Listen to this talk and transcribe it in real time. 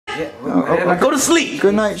Go to sleep.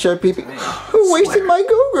 Good night, Chef Pee Pee. Who wasted my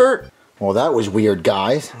Go-Gurt? Well, that was weird,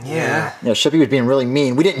 guys. Yeah. Yeah, Chef Pee was being really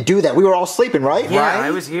mean. We didn't do that. We were all sleeping, right? Yeah, right?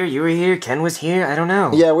 I was here, you were here, Ken was here, I don't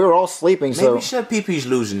know. Yeah, we were all sleeping, so... Maybe Chef Pee Pee's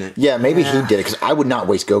losing it. Yeah, maybe he did it, because I would not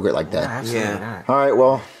waste Go-Gurt like that. No, absolutely not. All right,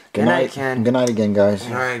 well, good night, Ken. Good night again, guys.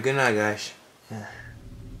 All right, good night, guys. Yeah.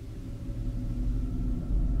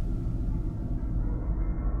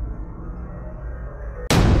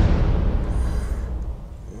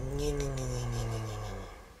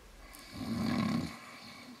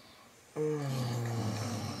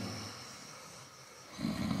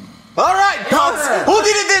 All right, punks. Who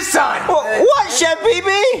did it this time? What, Chef Pee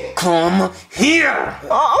Pee? Come here.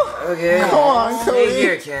 Oh, Okay. come on, Cody. Stay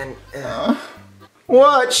here, Ken.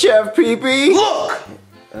 What, Chef Pee Pee? Look.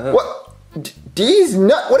 What? D's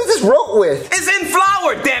nut? What is this rope with? It's in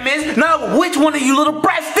flour, damn it. Now, which one of you little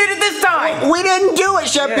brats did it this time? We didn't do it,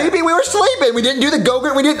 Chef Pee Pee. We were sleeping. We didn't do the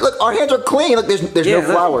Go-Gurt. We didn't. Look, our hands are clean. Look, there's no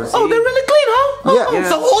flour. Oh, they're really clean, huh? Yeah.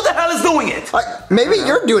 So who the hell is doing it? Maybe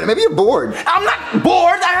you're doing it. Maybe you're bored. I'm not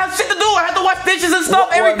bored. I have shit to do. I have to wash dishes and stuff,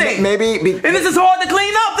 everything. Maybe. And this is hard to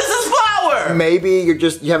clean up. This is flour. Maybe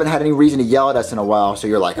you haven't had any reason to yell at us in a while, so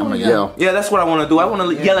you're like, I'm gonna yell. Yeah, that's what I want to do. I want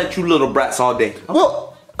to yell at you little brats all day. Well,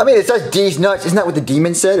 I mean, it says D's nuts. Isn't that what the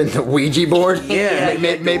demon said in the Ouija board? Yeah.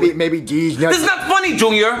 Maybe D's nuts. This is not funny,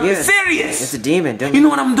 Junior. Yeah. It's serious. It's a demon, don't You know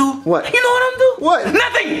what I'm gonna do? What? You know what I'm gonna do? What?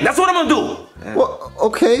 Nothing. That's what I'm gonna do. Well,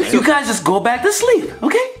 okay. So You guys just go back to sleep,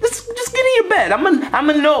 okay? Just get in your bed. I'm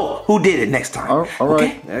gonna know who did it next time. All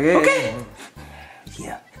right. Okay?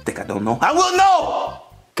 Yeah. Think I don't know? I will know.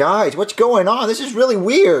 Guys, what's going on? This is really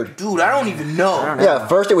weird. Dude, I don't even know. Yeah,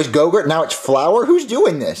 first it was Go-Gurt, now it's flour. Who's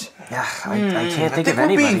doing this? Yeah, I can't think of we're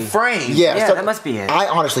anybody. being framed. Yeah, so that must be it. I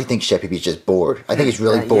honestly think Chef Pee Pee's just bored. I think he's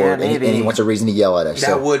really yeah, bored, and maybe. he wants a reason to yell at us.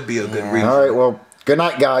 That would be a good reason. All right, well, good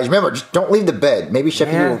night, guys. Remember, just don't leave the bed. Maybe Chef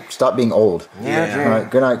Pee Pee will stop being old. Yeah, All right,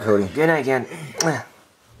 good night, Cody. Good night, Ken.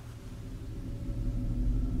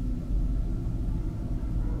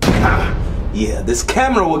 Yeah, this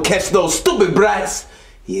camera will catch those stupid brats.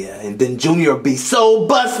 Yeah, and then Junior will be so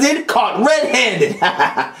busted, caught red-handed.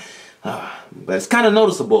 But it's kind of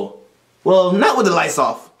noticeable. Well, not with the lights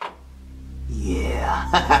off. Yeah.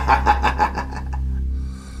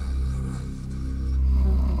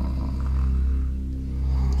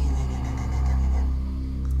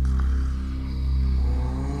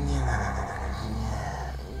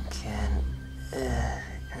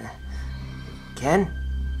 Ken?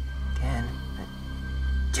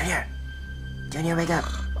 Junior, wake up.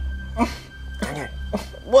 Junior.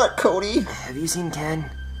 What, Cody? Have you seen Ken?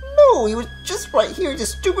 No, he was just right here,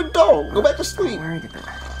 this stupid dog. Go back to sleep. I'm worried about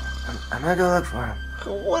I'm gonna go look for him.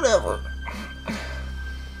 Whatever.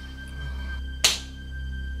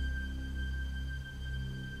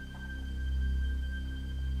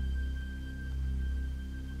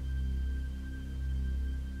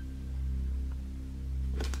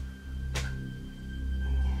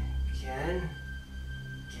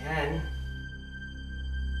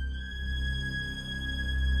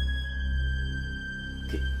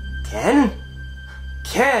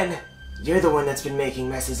 Ken? You're the one that's been making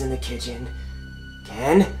messes in the kitchen.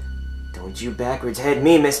 Ken? Don't you backwards head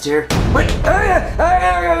me, mister. Wait!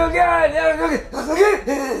 Oh, God!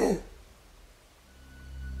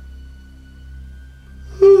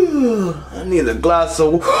 I need a glass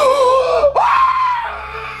of...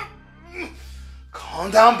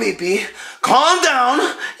 Calm down, Pee-Pee. Calm down.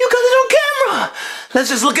 You got it on camera. Let's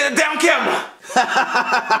just look at the damn camera.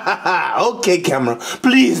 Okay, camera.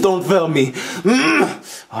 Please don't fail me.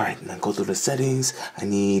 All right, now go to the settings. I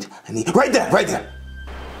need... Right there.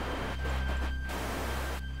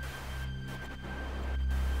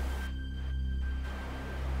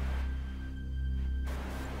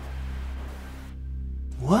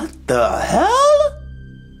 What the hell?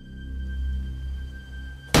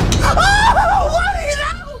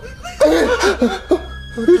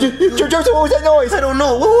 Joseph, what was that noise? I don't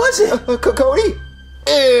know. What was it? Cody?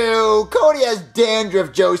 Ew, Cody has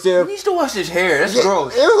dandruff, Joseph. He needs to wash his hair. That's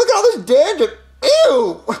gross. Ew, look at all this dandruff.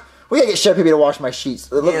 Ew. We gotta get Chef Pee Pee to wash my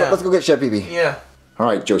sheets. Let's go get Chef Pee Pee. Yeah. All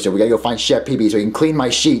right, Joseph, we gotta go find Chef Pee Pee so he can clean my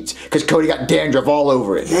sheets because Cody got dandruff all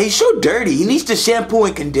over it. Yeah, he's so dirty. He needs to shampoo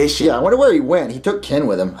and condition. Yeah, I wonder where he went. He took Ken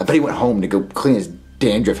with him. I bet he went home to go clean his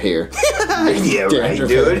dandruff hair. Yeah, right,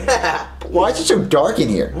 dude. Why is it so dark in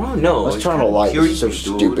here? Oh, no. Let's turn on the light. It's so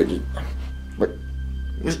stupid. What?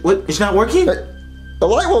 It's not working? The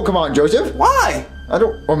light won't come on, Joseph. Why? I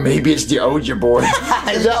don't. Or maybe it's the Ouija board.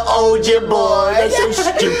 The Ouija board. That's so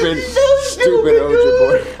stupid. Stupid Ouija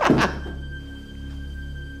board.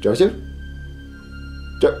 Joseph?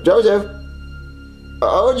 Joseph?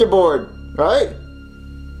 Ouija board, right?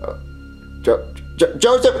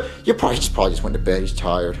 Joseph, you probably just went to bed. He's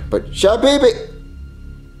tired. But Shabibi,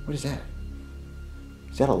 what is that?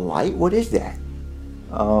 Is that a light? What is that?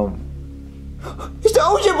 It's the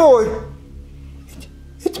Ouija board.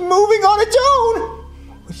 It's moving on its own.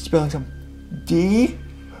 What's it spelling? Some D?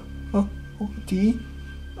 Oh, D?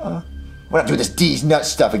 We're not doing this D's nuts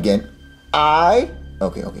stuff again. I.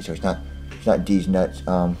 Okay. So it's not D's nuts.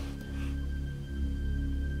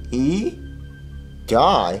 E.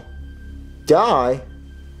 Die.